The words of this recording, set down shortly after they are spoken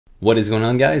What is going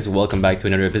on, guys? Welcome back to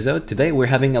another episode. Today we're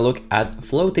having a look at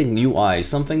floating UI,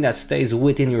 something that stays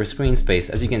within your screen space,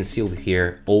 as you can see over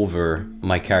here over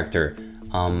my character.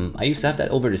 I used to have that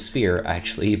over the sphere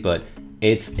actually, but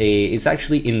it's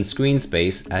actually in screen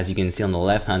space, as you can see on the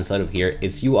left hand side of here.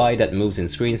 It's UI that moves in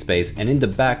screen space, and in the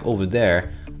back over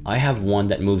there I have one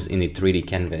that moves in a 3D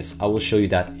canvas. I will show you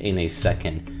that in a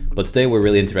second. But today we're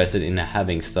really interested in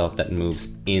having stuff that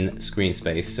moves in screen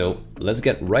space, so let's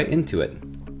get right into it.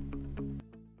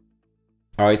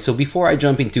 Alright, so before I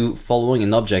jump into following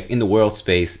an object in the world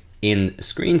space in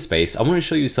screen space, I want to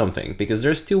show you something, because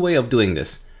there's two ways of doing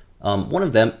this. One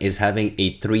of them is having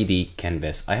a 3D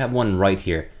canvas. I have one right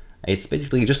here. It's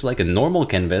basically just like a normal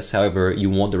canvas, however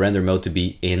you want the render mode to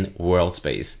be in world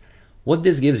space. What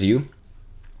this gives you,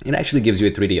 it actually gives you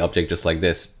a 3D object just like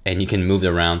this, and you can move it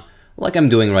around like I'm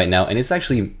doing right now, and it's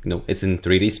actually, it's in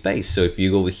 3D space. So if you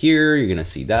go over here, you're gonna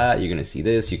see that, you're gonna see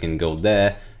this, you can go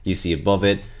there, you see above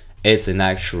it, it's an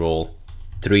actual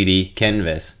 3D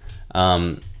canvas.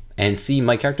 And see,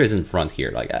 my character is in front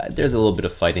here, like there's a little bit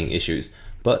of fighting issues,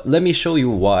 but let me show you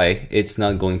why it's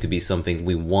not going to be something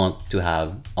we want to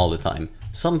have all the time.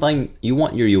 Sometimes you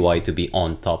want your UI to be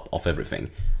on top of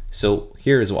everything. So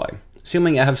here's why.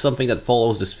 Assuming I have something that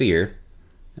follows the sphere,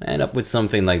 I end up with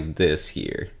something like this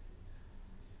here.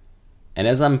 And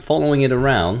as I'm following it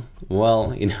around,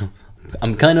 well,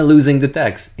 I'm kind of losing the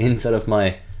text inside of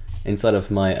my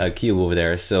cube over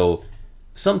there. So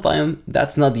sometimes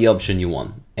that's not the option you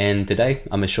want. And today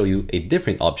I'm gonna show you a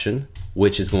different option,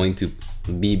 which is going to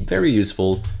be very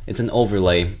useful. It's an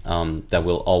overlay that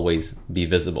will always be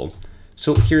visible.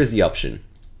 So here's the option.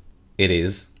 It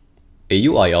is a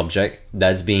UI object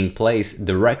that's being placed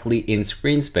directly in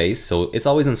screen space. So it's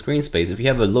always in screen space. If you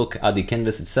have a look at the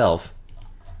canvas itself,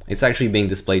 it's actually being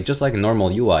displayed just like a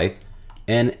normal UI,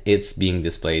 and it's being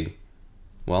displayed,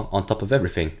 well, on top of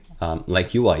everything,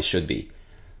 like UI should be.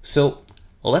 So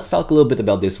let's talk a little bit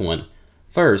about this one.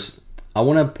 First, I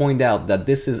want to point out that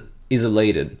this is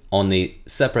isolated on a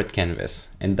separate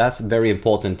canvas, and that's very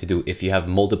important to do if you have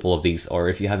multiple of these, or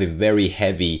if you have a very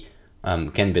heavy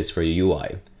canvas for your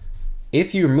UI.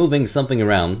 If you're moving something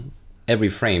around every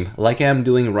frame, like I'm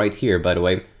doing right here, by the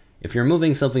way, if you're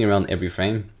moving something around every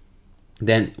frame,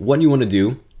 then what you want to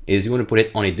do is you want to put it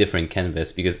on a different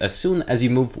canvas, because as soon as you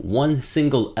move one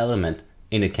single element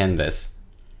in a canvas,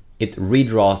 it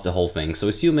redraws the whole thing. So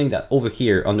assuming that over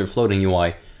here under floating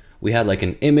UI, we had like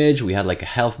an image, we had like a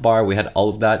health bar, we had all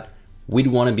of that, we'd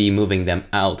want to be moving them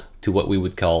out to what we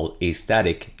would call a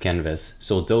static canvas.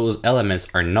 So those elements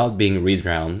are not being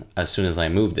redrawn as soon as I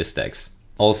move this text.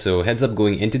 Also, heads up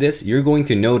going into this, you're going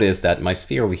to notice that my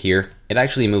sphere over here, it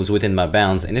actually moves within my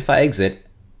bounds, and if I exit,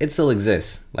 it still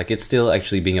exists. Like, it's still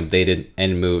actually being updated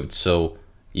and moved, so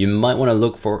you might want to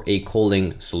look for a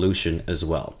calling solution as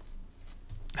well.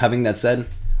 Having that said,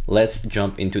 let's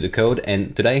jump into the code,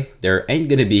 and today there ain't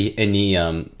gonna be any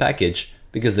package,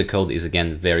 because the code is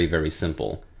again very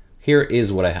simple. Here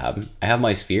is what I have. I have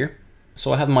my sphere,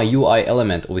 so I have my UI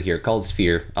element over here called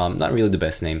sphere. Not really the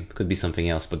best name, could be something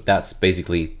else, but that's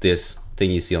basically this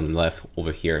thing you see on the left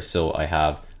over here. So I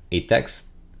have a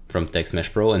text from Text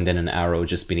Mesh Pro, and then an arrow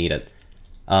just beneath it.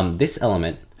 This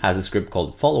element has a script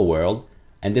called follow world,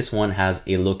 and this one has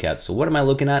a look at. So what am I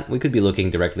looking at? We could be looking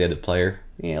directly at the player.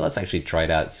 Yeah, let's actually try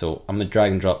that. So I'm gonna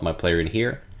drag and drop my player in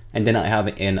here, and then I have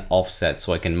an offset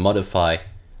so I can modify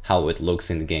how it looks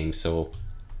in the game. So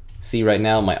see, right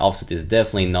now my offset is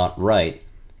definitely not right.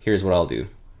 Here's what I'll do.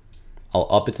 I'll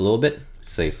up it a little bit,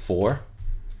 say 4,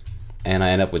 and I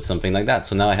end up with something like that.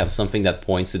 So now I have something that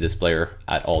points to this player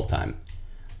at all time.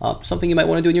 Something you might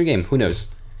want to do in your game, who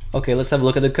knows? Okay, let's have a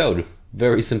look at the code.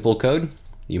 Very simple code.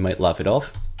 You might laugh it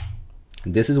off.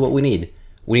 This is what we need.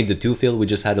 We need the to field we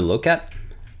just had a look at.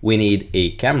 We need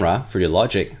a camera for the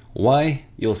logic. Why?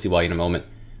 You'll see why in a moment.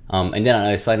 And then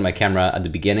I assign my camera at the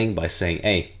beginning by saying,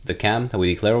 hey, the cam that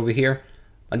we declare over here,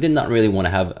 I did not really want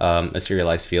to have a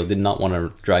serialized field, did not want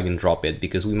to drag and drop it,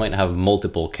 because we might have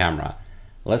multiple camera.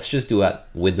 Let's just do that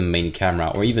with the main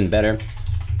camera, or even better,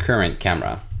 current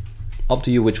camera. Up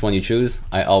to you which one you choose.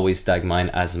 I always tag mine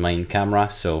as main camera,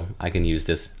 so I can use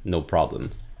this no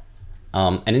problem.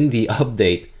 And in the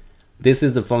update, this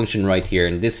is the function right here,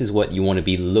 and this is what you want to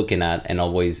be looking at and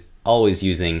always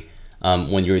using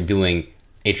when you're doing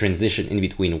a transition in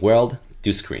between world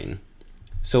to screen.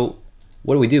 So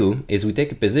what we do is we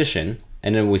take a position,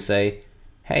 and then we say,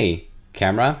 hey,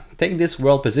 camera, take this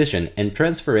world position and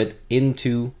transfer it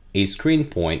into a screen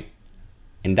point,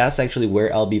 and that's actually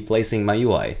where I'll be placing my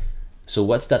UI. So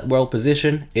what's that world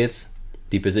position? It's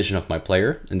the position of my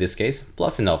player, in this case,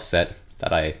 plus an offset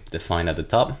that I define at the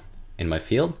top in my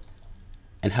field.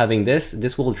 And having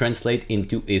this will translate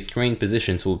into a screen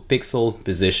position, so pixel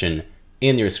position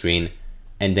in your screen.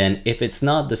 And then if it's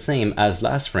not the same as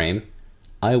last frame,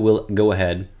 I will go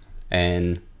ahead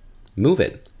and move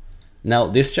it. Now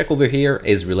this check over here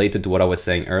is related to what I was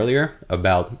saying earlier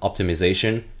about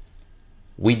optimization.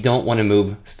 We don't want to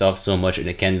move stuff so much in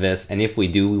a canvas, and if we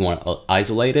do, we want to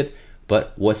isolate it.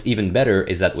 But what's even better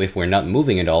is that if we're not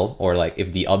moving at all, or like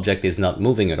if the object is not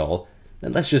moving at all,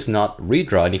 then let's just not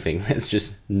redraw anything. Let's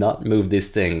just not move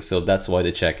this thing. So that's why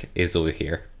the check is over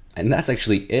here. And that's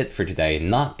actually it for today.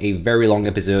 Not a very long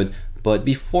episode, but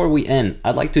before we end,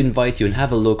 I'd like to invite you and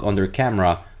have a look under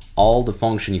camera, all the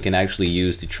function you can actually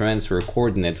use to transfer a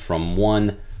coordinate from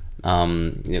one,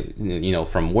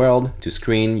 from world to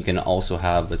screen. You can also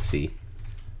have, let's see,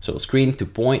 so screen to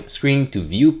point, screen to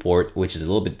viewport, which is a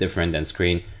little bit different than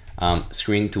screen,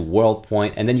 screen to world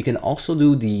point, and then you can also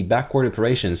do the backward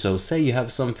operation. So say you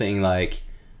have something like,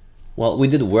 well, we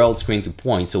did world screen to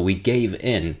point, so we gave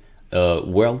in a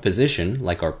world position,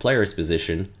 like our player's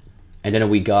position, and then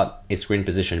we got a screen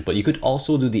position. But you could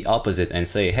also do the opposite and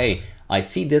say, hey, I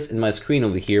see this in my screen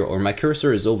over here, or my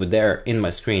cursor is over there in my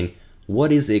screen.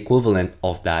 What is the equivalent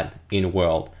of that in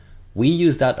world? We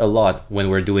use that a lot when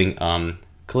we're doing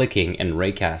clicking and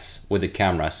raycasts with the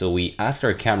camera. So we ask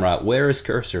our camera, where is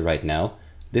cursor right now?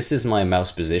 This is my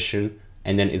mouse position,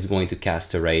 and then it's going to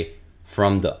cast a ray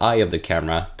from the eye of the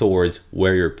camera towards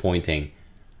where you're pointing.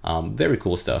 Very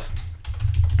cool stuff.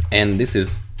 And this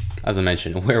is, as I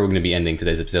mentioned, where we're going to be ending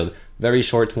today's episode. Very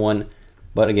short one,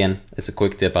 but again, it's a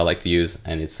quick tip I like to use,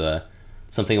 and it's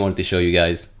something I wanted to show you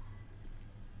guys.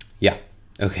 Yeah,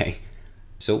 okay.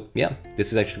 So yeah,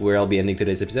 this is actually where I'll be ending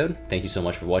today's episode. Thank you so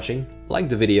much for watching. Like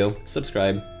the video,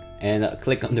 subscribe, and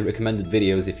click on the recommended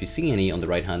videos if you see any on the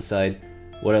right hand side.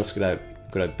 What else could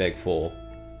I beg for?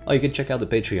 Oh, you could check out the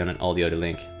Patreon and all the other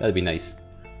link. That'd be nice.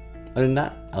 Other than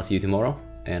that, I'll see you tomorrow,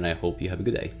 and I hope you have a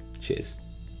good day. Cheers.